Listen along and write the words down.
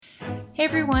Hey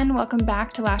everyone, welcome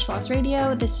back to Lash Boss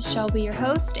Radio. This is Shelby, your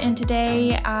host, and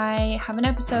today I have an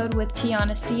episode with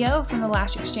Tiana Sio from the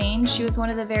Lash Exchange. She was one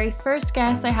of the very first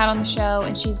guests I had on the show,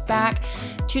 and she's back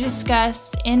to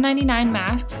discuss N99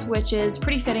 masks, which is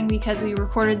pretty fitting because we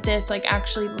recorded this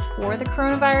actually before the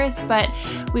coronavirus, but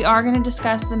we are going to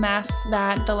discuss the masks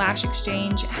that the Lash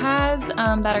Exchange has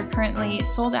that are currently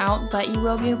sold out, but you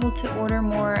will be able to order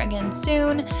more again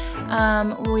soon.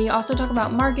 We also talk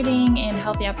about marketing and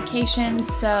healthy applications.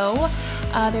 So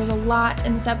there's a lot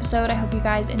in this episode. I hope you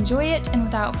guys enjoy it. And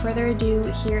without further ado,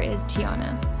 here is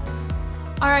Tiana.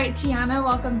 All right, Tiana,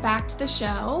 welcome back to the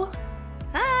show.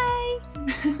 Hi.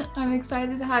 I'm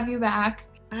excited to have you back.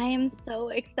 I am so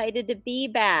excited to be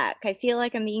back. I feel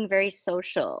like I'm being very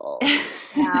social.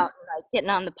 Out, getting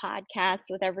on the podcast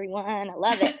with everyone. I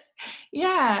love it.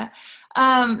 Yeah.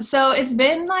 So it's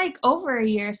been over a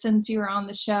year since you were on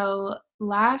the show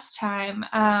last time.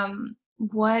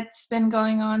 What's been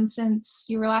going on since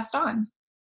you were last on?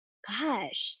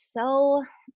 Gosh, so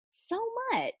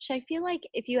much. I feel like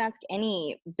if you ask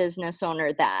any business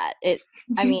owner that,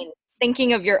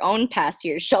 thinking of your own past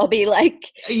years, Shelby,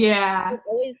 yeah, it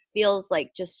always feels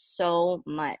like just so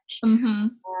much. Mm-hmm.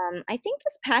 I think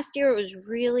this past year was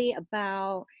really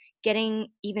about getting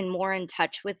even more in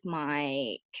touch with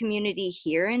my community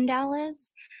here in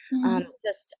Dallas. Mm-hmm.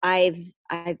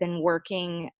 I've been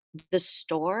working the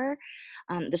store,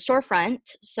 the storefront.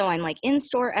 So I'm in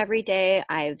store every day.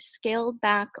 I've scaled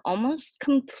back almost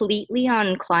completely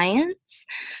on clients.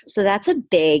 So that's a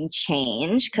big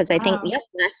change because I think Wow.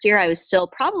 last year I was still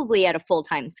probably at a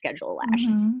full-time schedule Lash.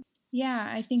 Mm-hmm.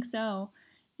 Yeah, I think so.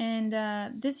 And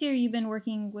this year you've been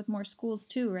working with more schools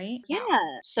too, right? Yeah.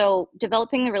 So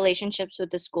developing the relationships with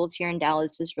the schools here in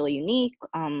Dallas is really unique.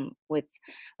 With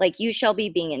you, Shelby,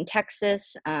 being in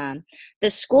Texas, the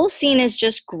school scene is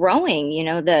just growing.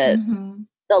 Mm-hmm.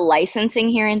 The licensing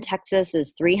here in Texas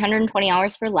is 320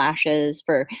 hours for lashes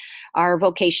for our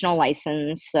vocational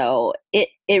license. So it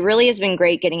really has been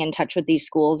great getting in touch with these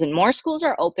schools, and more schools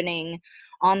are opening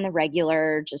on the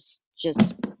regular, just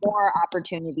more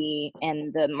opportunity,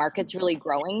 and the market's really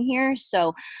growing here.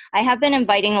 So I have been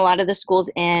inviting a lot of the schools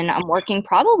in. I'm working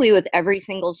probably with every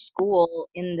single school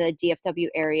in the DFW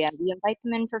area. We invite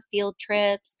them in for field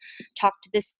trips, talk to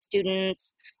the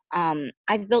students.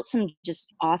 I've built some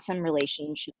just awesome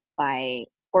relationships by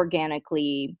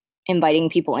organically inviting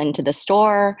people into the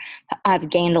store. I've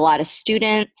gained a lot of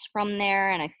students from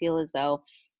there, and I feel as though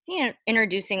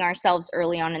introducing ourselves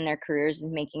early on in their careers is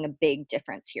making a big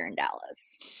difference here in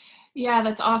Dallas. Yeah,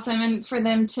 that's awesome. And for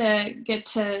them to get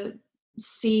to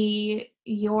see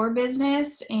your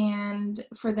business and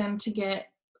for them to get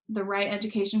the right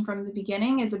education from the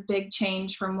beginning is a big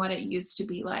change from what it used to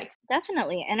be like.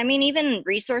 Definitely. And even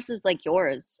resources like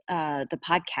yours, the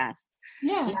podcasts.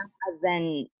 Yeah. I've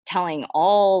been telling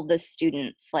all the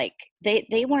students,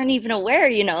 they weren't even aware,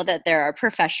 that there are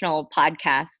professional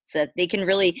podcasts that they can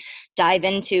really dive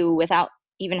into without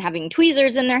even having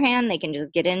tweezers in their hand. They can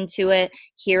just get into it,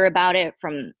 hear about it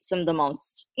from some of the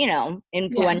most,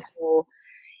 influential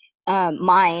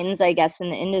minds, I guess,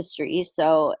 in the industry.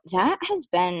 So that has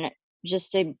been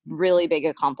just a really big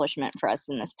accomplishment for us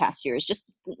in this past year, is just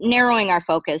narrowing our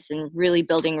focus and really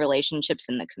building relationships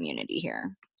in the community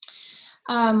here.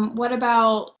 What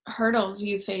about hurdles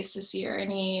you faced this year?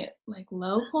 Any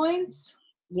low points?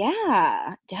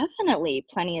 Yeah, definitely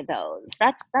plenty of those.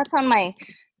 That's on my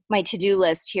to-do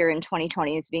list here in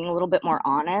 2020, is being a little bit more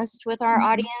honest with our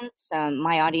audience.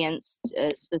 My audience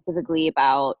specifically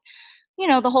about,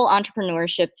 the whole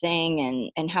entrepreneurship thing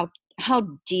and how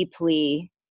deeply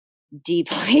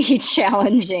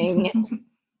challenging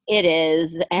it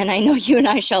is. And I know you and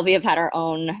I, Shelby, have had our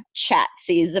own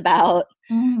chatsies about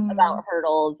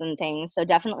hurdles and things. So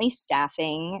definitely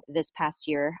staffing this past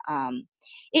year.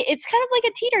 It's kind of like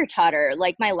a teeter-totter.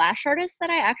 My lash artist that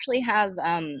I actually have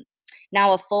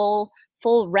now a full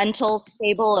rental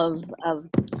stable of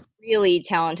really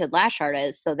talented lash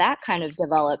artists. So that kind of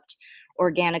developed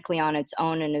organically on its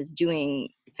own and is doing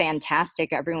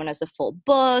fantastic. Everyone has a full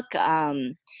book.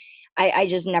 I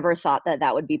just never thought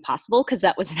that would be possible because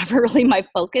that was never really my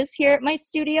focus here at my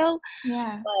studio.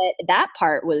 Yeah. But that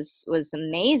part was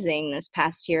amazing this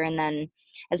past year. And then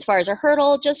as far as a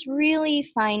hurdle, just really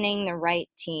finding the right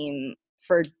team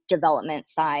for development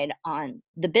side on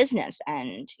the business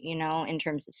end, in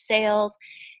terms of sales,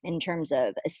 in terms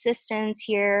of assistance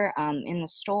here in the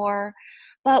store.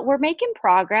 But we're making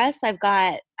progress. I've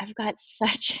got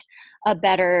such a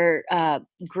better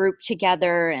group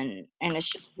together, and it's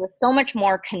just, we're so much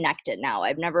more connected now.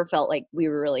 I've never felt like we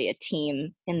were really a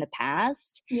team in the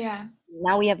past. Yeah.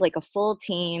 Now we have like a full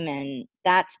team, and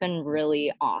that's been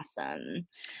really awesome.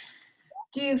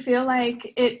 Do you feel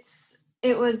like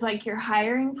it was like your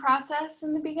hiring process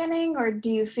in the beginning, or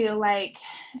do you feel like,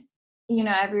 you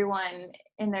know, everyone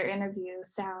in their interview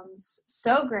sounds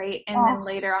so great and then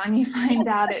later on you find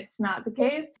out it's not the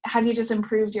case? Have you just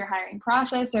improved your hiring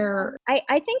process, or? I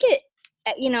think it,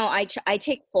 you know, I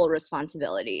take full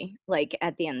responsibility, like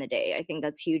at the end of the day. I think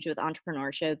that's huge with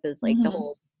entrepreneurship, is like the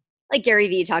whole, like Gary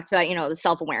Vee talks about, you know, the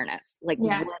self-awareness, like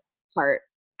what part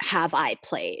have I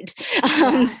played?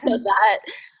 So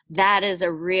that is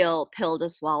a real pill to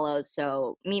swallow.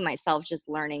 So me, myself, just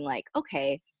learning like,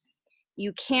 okay,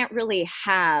 you can't really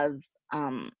have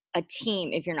a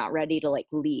team if you're not ready to like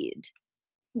lead.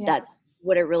 That's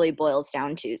what it really boils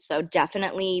down to. So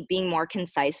definitely being more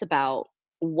concise about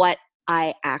what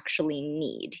I actually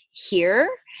need here,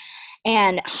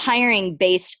 and hiring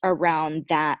based around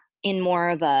that in more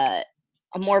of a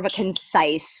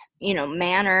concise, you know,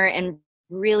 manner, and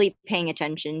really paying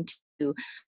attention to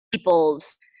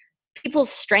people's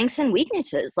strengths and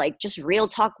weaknesses, like just real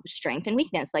talk, strength and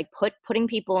weakness, like putting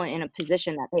people in a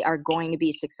position that they are going to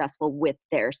be successful with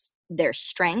their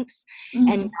strengths,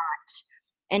 and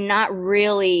not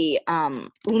really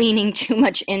leaning too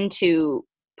much into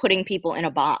putting people in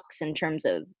a box in terms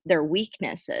of their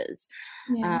weaknesses.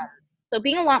 So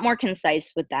being a lot more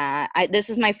concise with that. This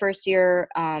is my first year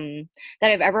that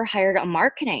I've ever hired a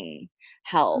marketing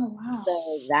help. Oh, wow.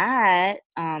 So that,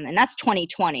 and that's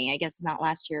 2020, I guess it's not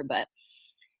last year, but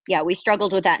yeah, we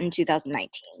struggled with that in 2019,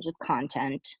 just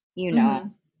content, you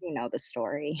know the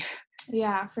story.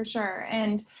 Yeah, for sure.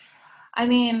 And I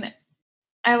mean,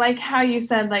 I like how you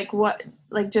said like what,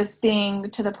 like just being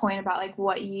to the point about like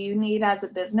what you need as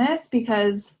a business,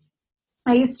 because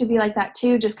I used to be like that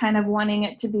too, just kind of wanting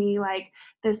it to be like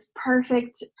this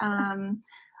perfect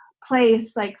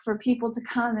place like for people to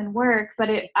come and work, but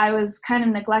I was kind of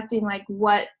neglecting like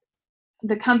what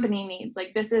the company needs.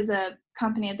 Like, this is a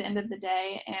company at the end of the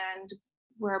day, and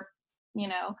we're, you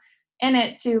know, in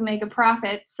it to make a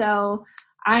profit. So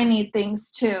I need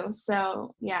things too.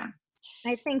 So yeah.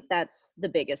 I think that's the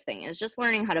biggest thing, is just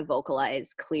learning how to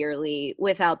vocalize clearly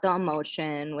without the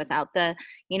emotion, without the,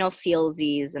 you know,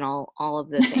 feelsies and all of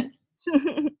the things.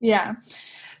 Yeah.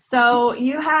 So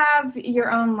you have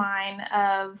your own line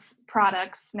of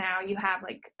products now. You have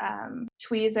like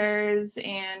tweezers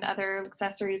and other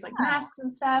accessories like masks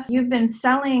and stuff. You've been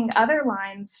selling other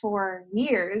lines for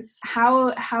years.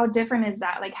 How different is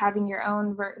that? Like having your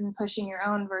own and pushing your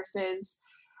own versus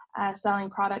selling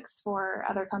products for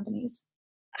other companies?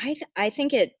 I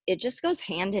think it just goes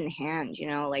hand in hand, you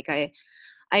know, like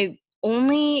I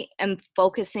only am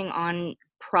focusing on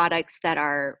products that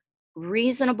are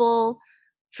reasonable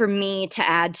for me to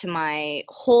add to my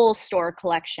whole store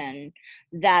collection,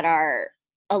 that are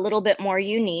a little bit more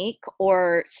unique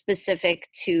or specific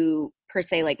to, per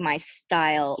se, like my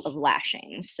style of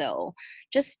lashing. So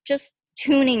just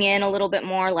tuning in a little bit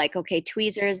more, like, okay,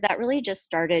 tweezers, that really just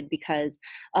started because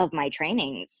of my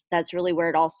trainings. That's really where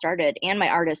it all started, and my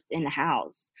artist in the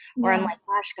house, where I'm like,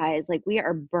 gosh, guys, like we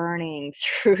are burning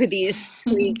through these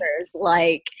tweezers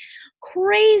like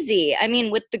crazy. I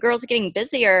mean, with the girls getting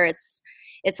busier,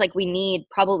 it's like we need,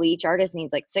 probably each artist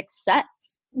needs like 6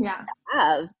 sets to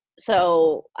have.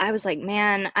 So I was like,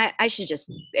 man, I should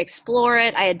just explore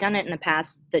it. I had done it in the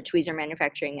past, the tweezer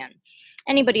manufacturing, and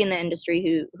anybody in the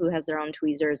industry who has their own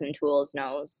tweezers and tools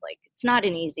knows, like, it's not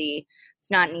an easy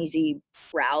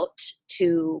route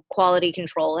to quality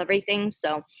control everything.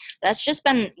 So that's just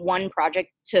been one project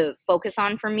to focus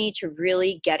on for me, to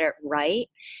really get it right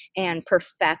and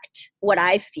perfect what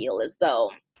I feel as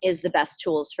though is the best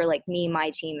tools for like me,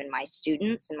 my team, and my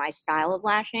students, and my style of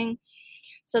lashing.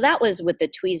 So that was with the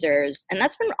tweezers, and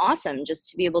that's been awesome, just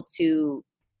to be able to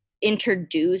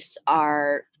introduce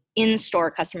our in-store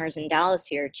customers in Dallas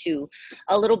here to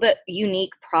a little bit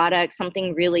unique product,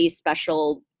 something really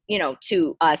special, you know,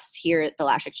 to us here at the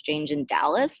Lash Exchange in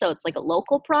Dallas. So it's like a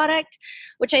local product,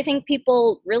 which I think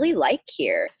people really like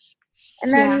here.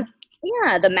 And then,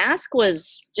 the mask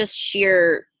was just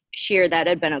sheer, that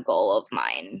had been a goal of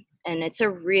mine. And it's a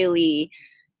really,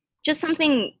 just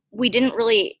something we didn't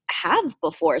really have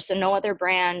before. So no other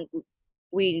brand,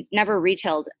 we never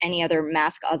retailed any other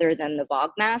mask other than the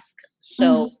Vogue mask.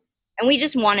 So, and we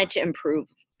just wanted to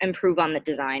improve on the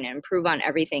design and improve on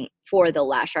everything for the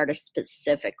lash artist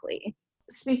specifically.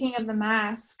 Speaking of the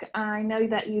mask, I know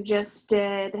that you just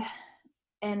did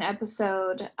an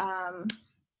episode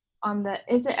on the,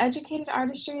 is it Educated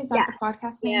Artistry? Is that the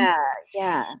podcast name?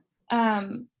 Yeah.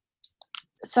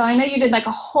 So I know you did like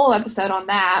a whole episode on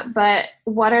that, but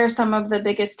what are some of the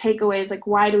biggest takeaways? Like,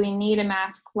 why do we need a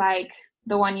mask like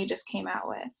the one you just came out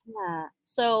with? Yeah.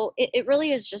 So it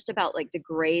really is just about like the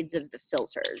grades of the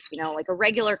filters, like a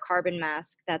regular carbon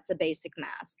mask, that's a basic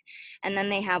mask. And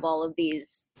then they have all of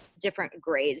these different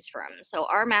grades for them. So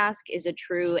our mask is a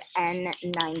true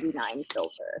N99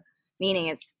 filter, meaning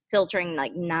it's filtering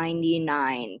like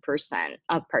 99%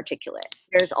 of particulate.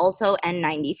 There's also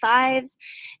N95s,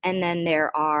 and then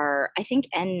there are, I think,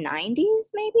 N90s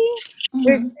maybe.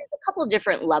 There's a couple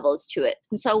different levels to it.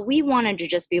 And so we wanted to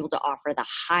just be able to offer the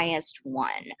highest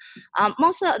one.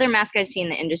 Most of the other masks I've seen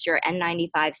in the industry are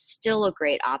N95, still a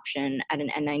great option at an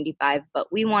N95, but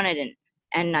we wanted an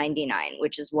N99,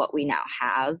 which is what we now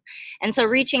have. And so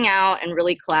reaching out and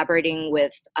really collaborating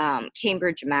with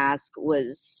Cambridge Mask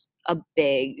was a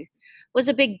big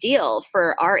deal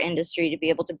for our industry to be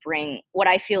able to bring what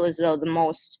I feel is though the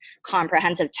most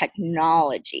comprehensive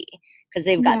technology, because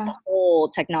they've got the whole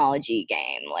technology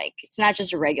game. Like, it's not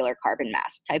just a regular carbon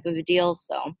mask type of a deal.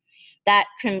 So that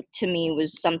to me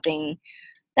was something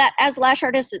that, as lash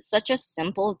artists, it's such a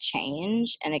simple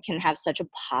change and it can have such a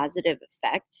positive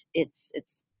effect. It's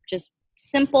just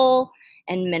simple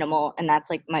and minimal, and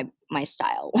that's like my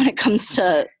style when it comes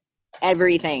to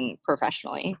everything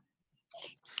professionally.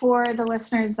 For the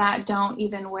listeners that don't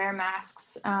even wear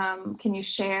masks, can you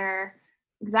share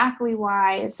exactly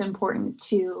why it's important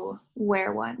to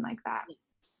wear one like that?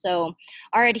 So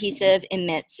our adhesive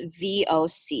emits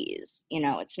VOCs.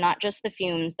 It's not just the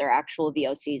fumes, they're actual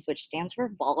VOCs, which stands for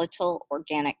volatile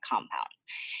organic compounds.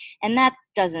 And that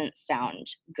doesn't sound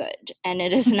good. And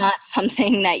it is not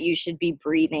something that you should be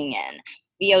breathing in.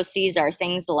 VOCs are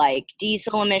things like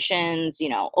diesel emissions,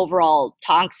 overall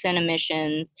toxin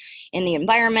emissions in the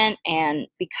environment. And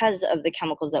because of the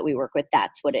chemicals that we work with,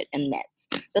 that's what it emits.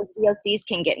 Those VOCs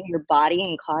can get in your body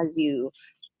and cause you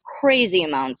crazy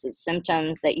amounts of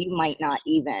symptoms that you might not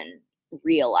even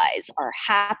realize are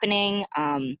happening.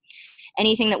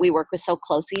 Anything that we work with so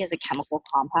closely as a chemical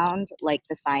compound like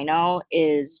the cyano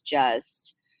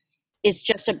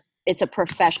it's a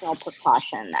professional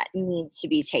precaution that needs to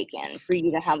be taken for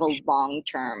you to have a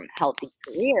long-term healthy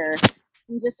career,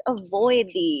 and just avoid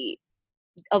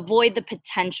the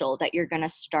potential that you're going to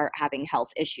start having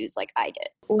health issues like I did.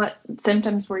 What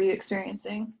symptoms were you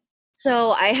experiencing?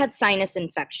 So I had sinus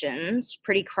infections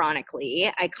pretty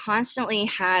chronically. I constantly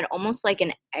had almost like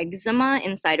an eczema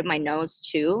inside of my nose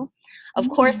too. Of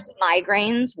course,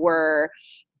 migraines were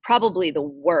probably the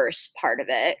worst part of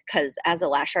it, because as a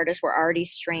lash artist, we're already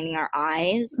straining our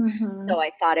eyes. So I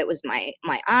thought it was my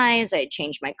eyes. I had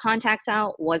changed my contacts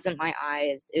out. Wasn't my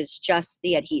eyes. It was just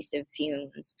the adhesive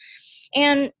fumes.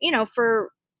 And, for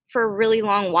a really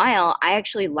long while, I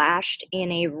actually lashed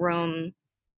in a room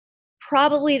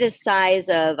probably the size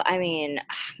of,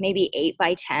 maybe 8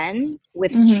 by 10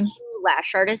 with 2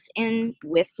 lash artists in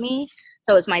with me.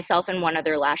 So it was myself and one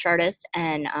other lash artist.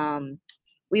 And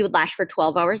we would lash for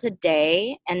 12 hours a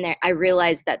day. And I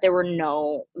realized that there were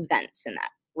no vents in that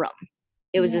room.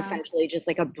 It was essentially just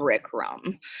like a brick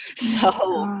room.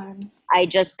 So I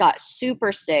just got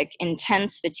super sick,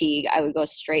 intense fatigue. I would go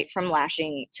straight from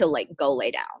lashing to like go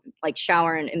lay down, like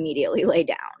shower and immediately lay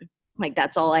down. Like,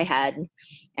 that's all I had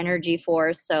energy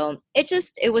for. So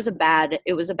it was a bad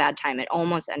time. It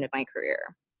almost ended my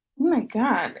career. Oh my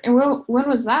God. And when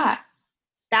was that?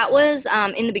 That was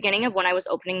in the beginning of when I was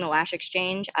opening the Lash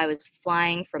Exchange. I was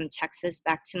flying from Texas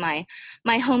back to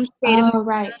my home state. Oh,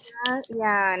 right.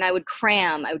 Yeah, and I would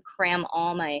cram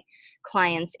all my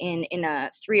clients in a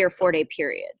 3 or 4 day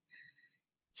period.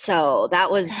 So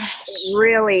that was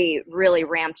really, really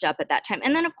ramped up at that time.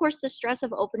 And then, of course, the stress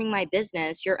of opening my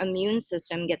business, your immune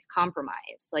system gets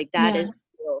compromised. Like, that is a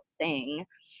real thing.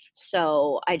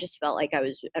 So I just felt like I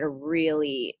was at a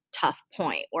really tough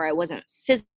point where I wasn't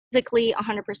physically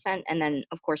 100%. And then,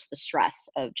 of course, the stress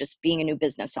of just being a new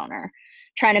business owner,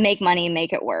 trying to make money,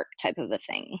 make it work type of a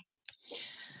thing.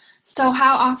 So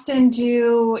how often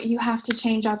do you have to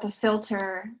change out the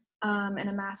filter in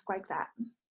a mask like that?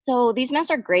 So these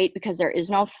masks are great because there is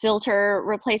no filter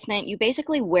replacement. You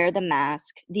basically wear the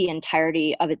mask the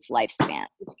entirety of its lifespan.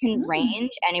 It can range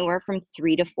anywhere from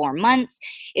 3 to 4 months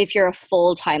if you're a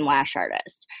full-time lash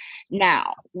artist.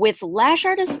 Now, with lash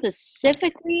artists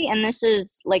specifically, and this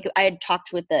is like I had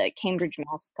talked with the Cambridge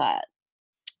Mask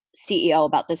CEO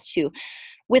about this too,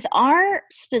 With our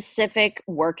specific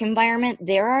work environment,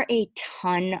 there are a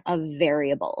ton of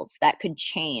variables that could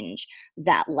change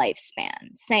that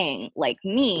lifespan. Saying, like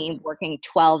me, working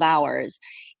 12 hours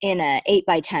in a 8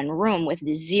 by 10 room with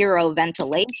zero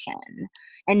ventilation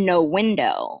and no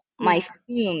window, my Yeah.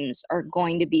 fumes are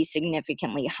going to be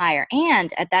significantly higher.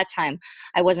 And at that time,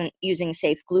 I wasn't using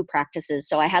safe glue practices,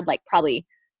 so I had like probably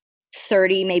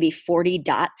 30, maybe 40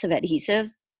 dots of adhesive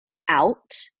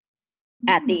out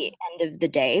at Mm. the end of the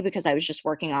day because I was just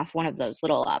working off one of those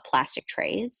little plastic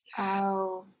trays.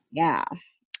 Oh, Yeah.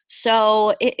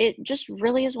 So it just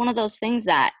really is one of those things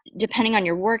that, depending on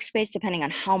your workspace, depending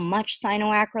on how much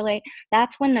cyanoacrylate,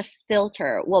 that's when the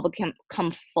filter will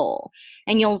become full,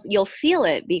 and you'll feel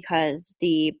it because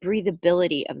the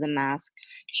breathability of the mask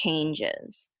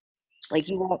changes. Like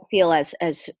you won't feel as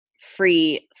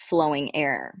free flowing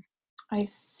air. I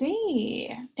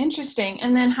see. Interesting.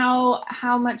 And then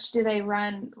how much do they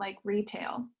run like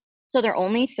retail? So they're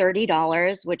only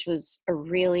 $30, which was a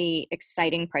really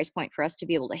exciting price point for us to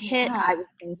be able to hit. I Yeah. was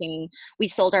thinking we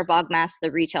sold our Vogue masks, the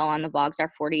retail on the Vogues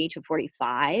are 40 to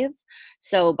 45.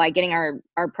 So by getting our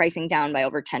pricing down by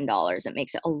over $10, it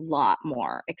makes it a lot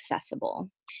more accessible.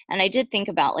 And I did think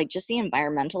about like just the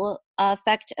environmental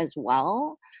effect as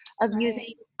well of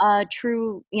using Right. a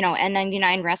true,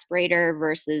 N99 respirator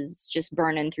versus just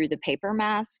burning through the paper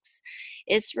masks.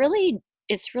 It's really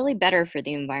better for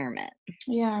the environment.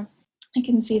 Yeah. I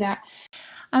can see that.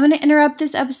 I'm going to interrupt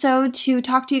this episode to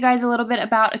talk to you guys a little bit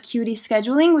about Acuity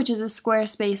Scheduling, which is a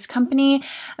Squarespace company.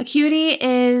 Acuity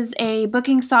is a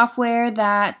booking software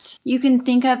that you can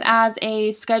think of as a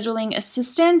scheduling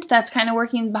assistant that's kind of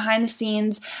working behind the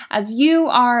scenes as you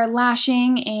are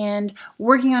lashing and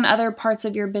working on other parts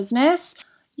of your business.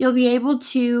 You'll be able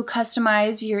to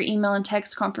customize your email and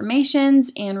text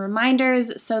confirmations and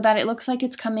reminders so that it looks like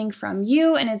it's coming from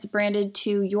you and it's branded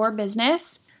to your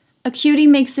business. Acuity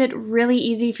makes it really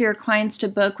easy for your clients to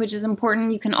book, which is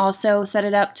important. You can also set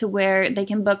it up to where they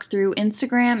can book through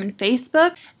Instagram and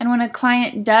Facebook. And when a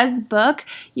client does book,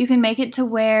 you can make it to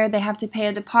where they have to pay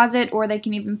a deposit or they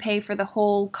can even pay for the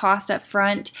whole cost up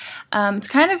front. It's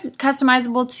kind of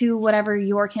customizable to whatever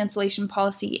your cancellation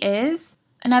policy is.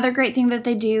 Another great thing that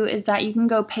they do is that you can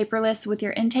go paperless with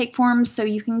your intake forms so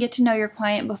you can get to know your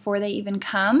client before they even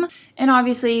come. And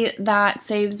obviously, that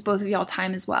saves both of y'all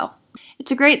time as well.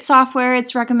 It's a great software.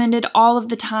 It's recommended all of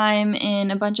the time in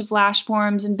a bunch of lash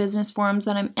forums and business forums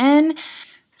that I'm in.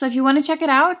 So if you want to check it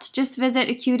out, just visit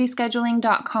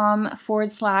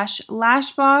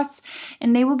acuityscheduling.com/lashboss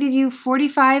and they will give you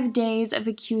 45 days of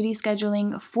Acuity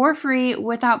Scheduling for free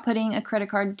without putting a credit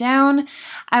card down.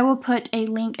 I will put a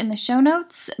link in the show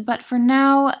notes, but for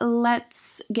now,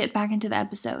 let's get back into the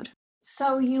episode.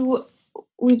 So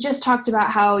we just talked about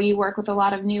how you work with a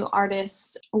lot of new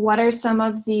artists. What are some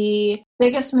of the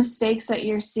biggest mistakes that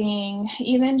you're seeing,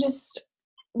 even just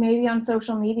maybe on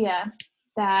social media,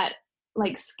 that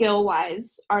like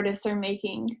skill-wise artists are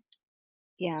making?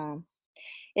 Yeah.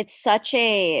 It's such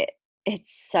a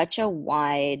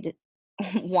wide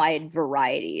wide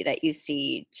variety that you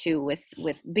see too with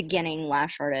beginning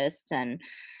lash artists, and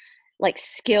like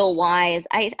skill wise,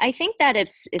 I think that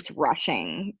it's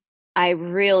rushing. I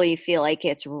really feel like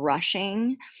it's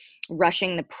rushing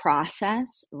the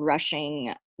process,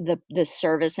 rushing the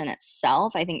service in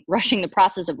itself. I think rushing the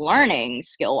process of learning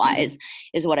skill wise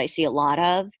is what I see a lot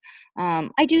of.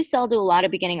 I do sell to a lot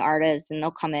of beginning artists, and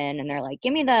they'll come in and they're like,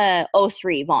 "Give me the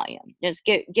O3 volume. Just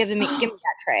give me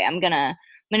that tray. I'm gonna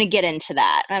get into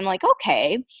that." And I'm like,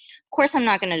 "Okay." Of course, I'm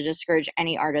not going to discourage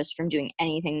any artist from doing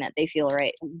anything that they feel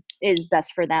right is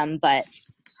best for them, but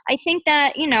I think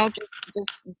that, just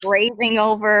braving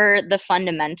over the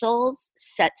fundamentals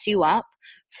sets you up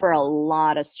for a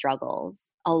lot of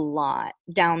struggles, a lot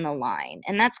down the line.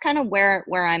 And that's kind of where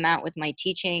I'm at with my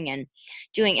teaching and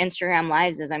doing Instagram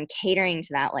lives, is I'm catering to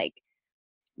that, like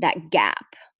that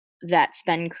gap that's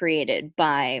been created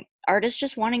by artists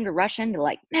just wanting to rush into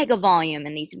like mega volume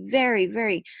and these very,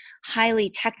 very highly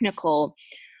technical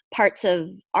parts of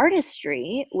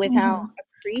artistry without Mhm.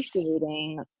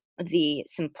 appreciating the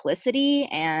simplicity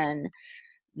and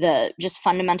the just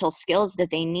fundamental skills that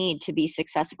they need to be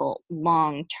successful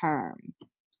long term.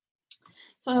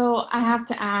 So I have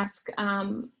to ask,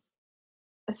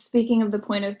 speaking of the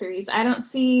point of threes, I don't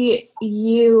see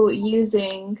you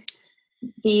using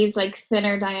these like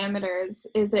thinner diameters.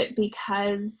 Is it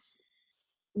because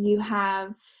you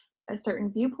have a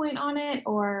certain viewpoint on it,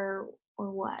 or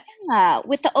what?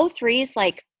 With the O3s,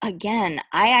 like again,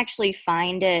 I actually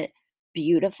find it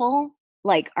beautiful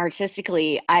like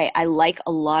artistically, I like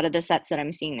a lot of the sets that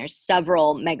I'm seeing. There's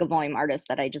several mega volume artists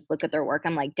that I just look at their work.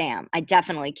 I'm like, damn, I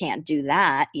definitely can't do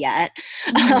that yet.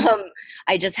 Mm-hmm.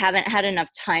 I just haven't had enough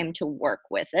time to work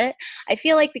with it. I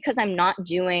feel like because I'm not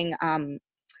doing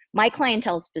my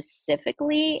clientele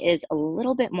specifically is a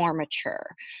little bit more mature.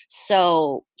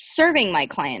 So serving my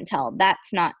clientele,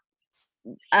 that's not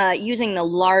using the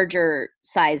larger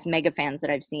size mega fans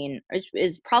that I've seen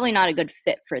is probably not a good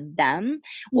fit for them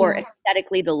or Yeah.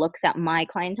 aesthetically the look that my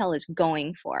clientele is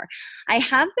going for. I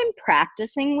have been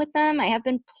practicing with them. I have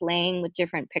been playing with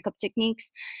different pickup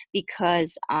techniques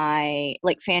because I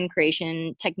like fan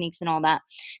creation techniques and all that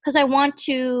because I want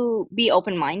to be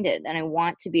open-minded and I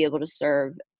want to be able to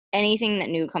serve anything that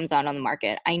new comes out on the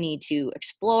market. I need to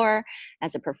explore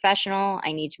as a professional.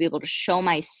 I need to be able to show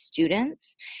my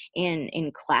students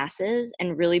in classes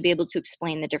and really be able to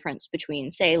explain the difference between,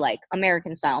 say, like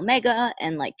American style mega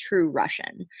and like true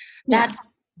Russian. Yeah.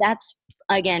 That's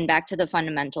again back to the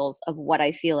fundamentals of what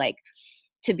I feel like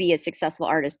to be a successful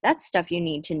artist. That's stuff you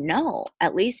need to know,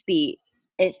 at least be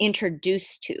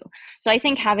introduced to. So I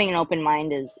think having an open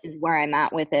mind is where I'm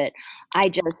at with it.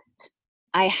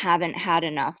 I haven't had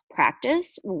enough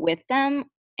practice with them.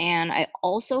 And I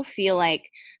also feel like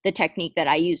the technique that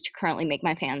I use to currently make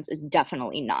my fans is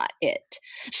definitely not it.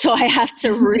 So I have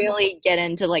to really get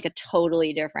into like a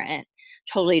totally different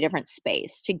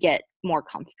space to get more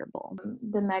comfortable.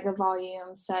 The mega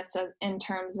volume sets in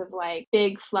terms of like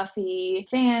big fluffy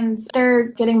fans, they're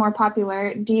getting more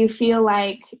popular. Do you feel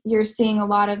like you're seeing a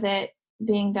lot of it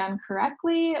being done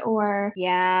correctly, or?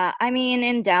 Yeah, I mean,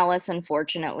 in Dallas,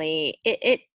 unfortunately,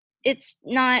 it's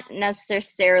not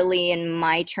necessarily in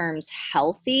my terms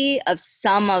healthy of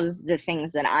some of the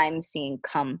things that I'm seeing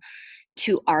come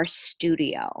to our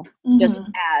studio. Just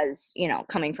Mm-hmm. as, you know,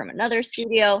 coming from another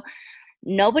studio,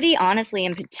 nobody honestly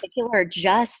in particular,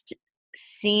 just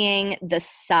seeing the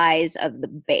size of the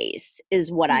base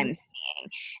is what I'm seeing.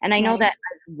 And I know Right. that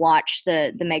I've watched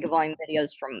the mega volume videos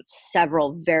from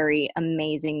several very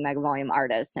amazing mega volume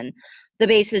artists, and the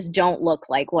bases don't look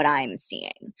like what I'm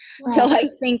seeing. So Right. I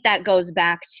think that goes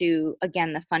back to,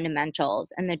 again, the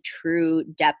fundamentals and the true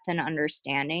depth and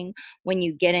understanding. When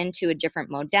you get into a different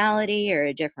modality or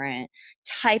a different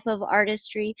type of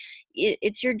artistry,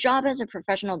 it's your job as a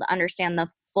professional to understand the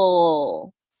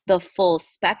full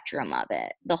spectrum of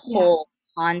it, the Yeah. whole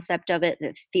concept of it,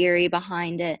 the theory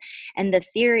behind it. And the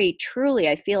theory truly,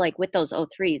 I feel like with those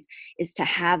O3s, is to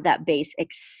have that base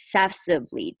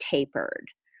excessively tapered.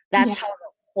 Yeah. That's how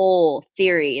the whole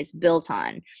theory is built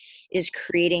on, is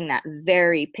creating that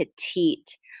very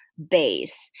petite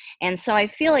base. And so I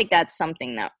feel like that's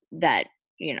something that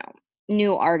you know,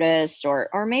 new artists or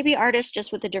maybe artists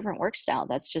just with a different work style,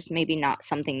 that's just maybe not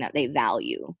something that they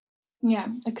value. Yeah,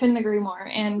 I couldn't agree more.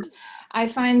 And I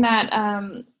find that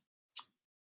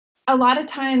a lot of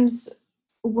times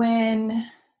when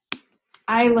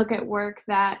I look at work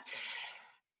that,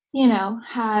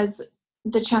 has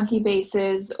the chunky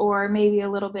bases or maybe a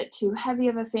little bit too heavy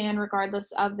of a fan,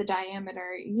 regardless of the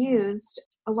diameter used,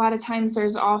 a lot of times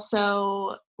there's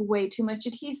also way too much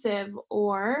adhesive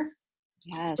or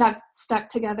Yes. stuck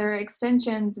together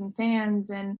extensions and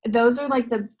fans, and those are like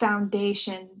the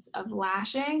foundations of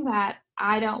lashing that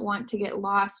I don't want to get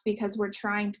lost because we're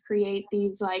trying to create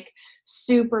these like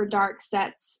super dark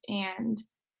sets, and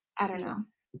I don't know.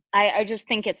 I just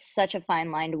think it's such a fine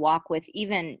line to walk with,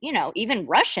 even, you know, even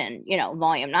Russian, you know,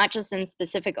 volume, not just in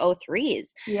specific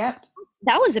O3s. Yep.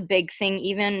 That was a big thing.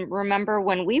 Even remember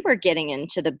when we were getting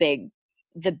into the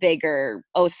bigger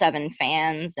O7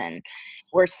 fans, and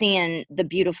we're seeing the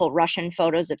beautiful Russian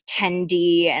photos of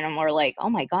 10D, and we're like, oh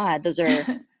my God, those are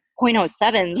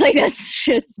 .07s. Like that's,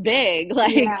 it's big.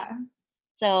 Like, Yeah.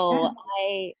 so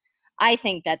Yeah. I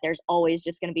think that there's always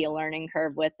just going to be a learning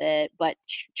curve with it, but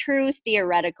true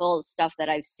theoretical stuff that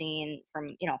I've seen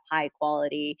from, you know, high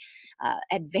quality,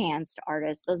 advanced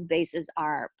artists, those bases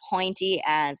are pointy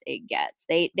as it gets.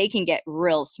 They can get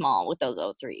real small with those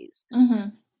O3s. Mm-hmm.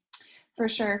 For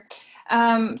sure.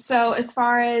 So as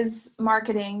far as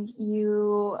marketing,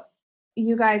 you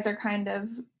guys are kind of,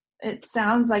 it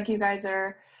sounds like you guys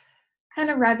are kind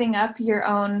of revving up your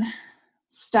own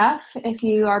stuff if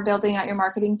you are building out your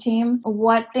marketing team.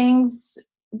 What things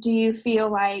do you feel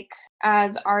like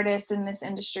as artists in this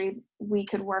industry we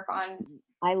could work on?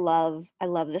 I love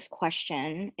this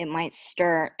question. It might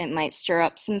stir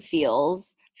up some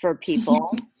feels for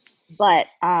people, but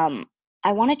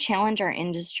I want to challenge our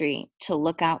industry to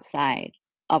look outside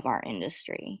of our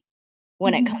industry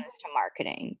when it Mm-hmm. comes to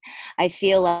marketing. I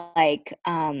feel like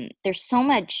there's so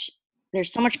much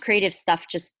creative stuff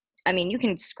just I mean, you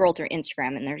can scroll through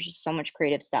Instagram and there's just so much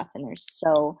creative stuff, and there's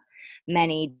so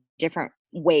many different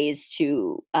ways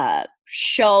to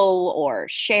show or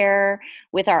share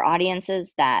with our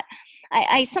audiences that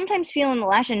I sometimes feel in the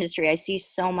lash industry, I see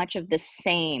so much of the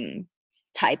same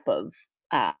type of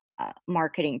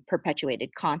marketing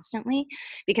perpetuated constantly,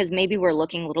 because maybe we're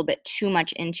looking a little bit too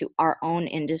much into our own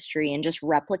industry and just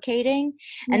replicating.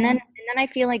 And then I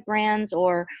feel like brands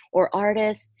or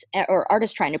artists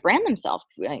trying to brand themselves,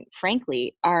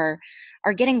 frankly, are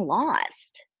getting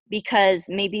lost because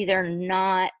maybe they're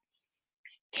not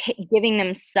giving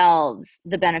themselves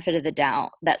the benefit of the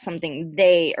doubt that something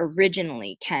they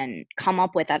originally can come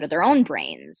up with out of their own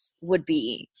brains would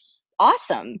be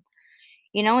awesome.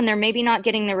 And they're maybe not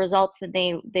getting the results that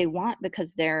they want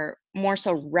because they're more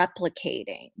so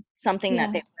replicating something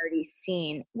that they've already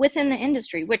seen within the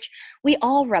industry, which we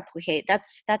all replicate.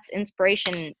 That's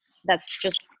inspiration. That's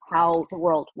just how the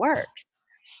world works.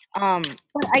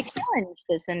 But I challenge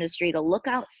this industry to look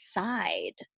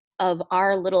outside of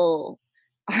our little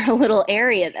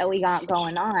area that we got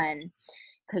going on,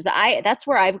 because that's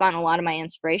where I've gotten a lot of my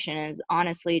inspiration, is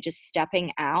honestly just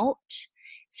stepping out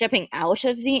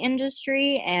of the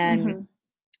industry and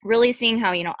really seeing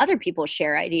how, other people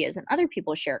share ideas and other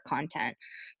people share content.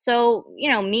 So,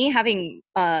 me having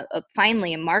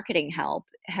finally a marketing help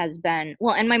has been,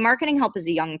 and my marketing help is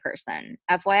a young person.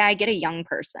 FYI, get a young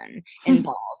person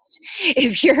involved.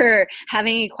 If you're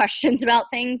having any questions about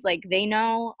things, like, they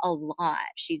know a lot.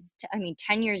 She's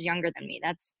 10 years younger than me.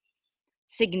 That's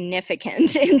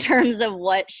significant in terms of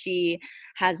what she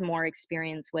has more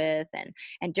experience with,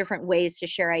 and different ways to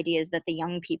share ideas that the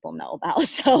young people know about.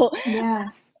 So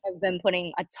I've been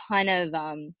putting a ton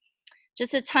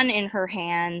in her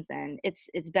hands, and it's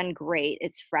been great.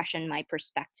 It's freshened my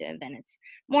perspective, and it's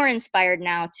more inspired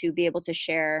now to be able to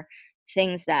share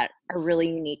things that are really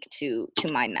unique to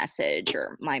my message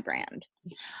or my brand.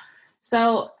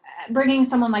 So bringing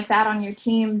someone like that on your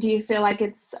team, do you feel like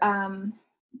it's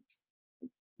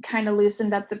kind of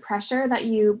loosened up the pressure that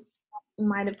you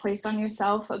might have placed on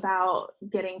yourself about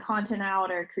getting content out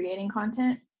or creating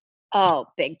content? Oh,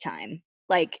 big time.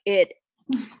 Like it's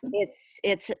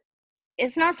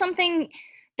not something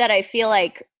that I feel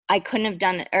like I couldn't have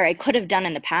done, or I could have done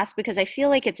in the past, because I feel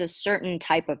like it's a certain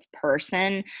type of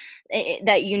person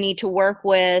that you need to work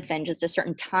with, and just a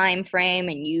certain time frame,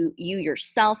 and you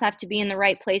yourself have to be in the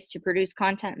right place to produce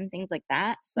content and things like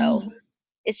that. So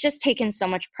it's just taken so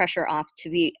much pressure off to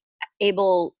be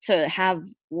able to have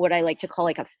what I like to call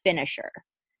like a finisher.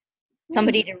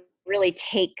 Somebody to really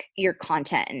take your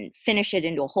content and finish it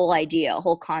into a whole idea, a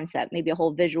whole concept, maybe a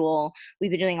whole visual. We've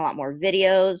been doing a lot more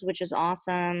videos, which is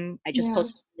awesome. I just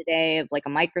posted today of like a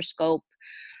microscope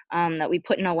that we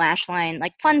put in a lash line,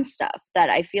 like fun stuff that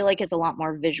I feel like is a lot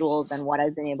more visual than what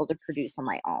I've been able to produce on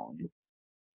my own.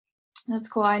 That's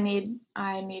cool. I need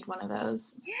one of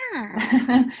those.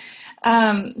 Yeah.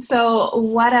 So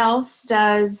what else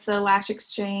does the Lash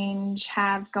Exchange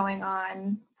have going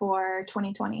on for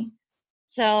 2020?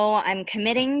 So I'm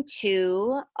committing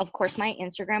to, of course, my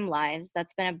Instagram lives.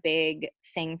 That's been a big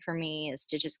thing for me, is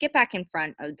to just get back in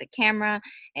front of the camera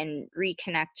and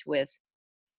reconnect with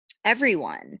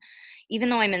everyone. Even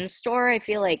though I'm in the store, I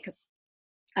feel like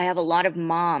I have a lot of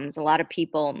moms, a lot of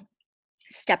people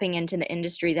stepping into the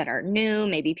industry that are new,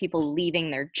 maybe people leaving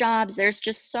their jobs. There's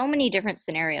just so many different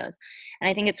scenarios. And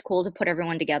I think it's cool to put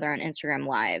everyone together on Instagram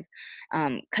Live,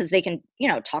 because they can,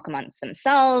 talk amongst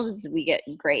themselves. We get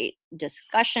great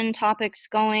discussion topics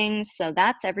going. So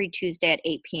that's every Tuesday at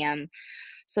 8 p.m.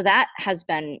 So that has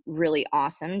been really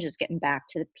awesome, just getting back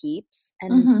to the peeps.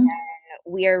 And then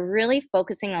we are really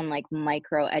focusing on like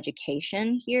micro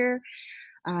education here.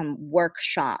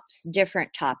 Workshops,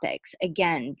 different topics,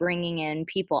 again, bringing in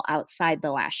people outside the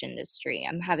lash industry.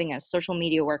 I'm having a social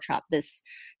media workshop this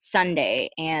Sunday,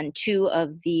 and 2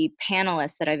 of the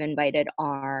panelists that I've invited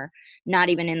are not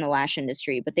even in the lash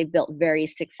industry, but they've built very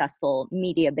successful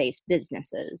media-based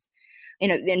businesses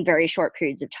in very short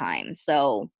periods of time.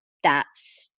 So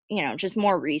that's, just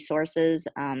more resources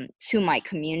to my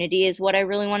community is what I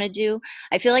really want to do.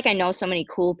 I feel like I know so many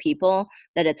cool people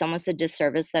that it's almost a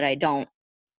disservice that I don't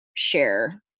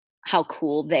share how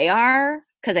cool they are,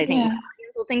 because I think audience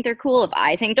will think they're cool if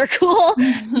I think they're cool.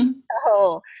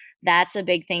 So that's a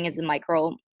big thing, is a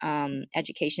micro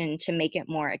education to make it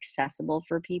more accessible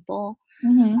for people.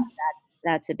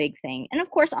 That's a big thing. And of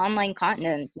course, online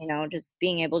content, just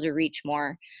being able to reach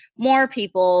more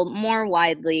people more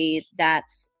widely.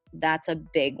 That's a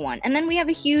big one. And then we have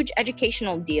a huge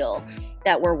educational deal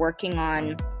that we're working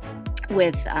on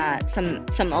with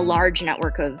a large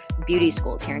network of beauty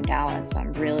schools here in Dallas. So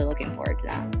I'm really looking forward to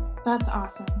that. That's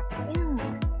awesome.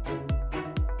 Yeah.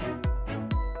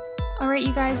 right,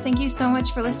 you guys, thank you so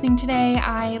much for listening today.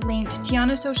 I linked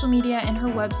Tiana's social media and her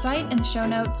website in the show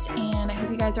notes, and I hope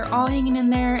you guys are all hanging in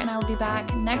there, and I will be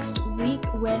back next week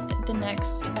with the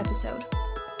next episode.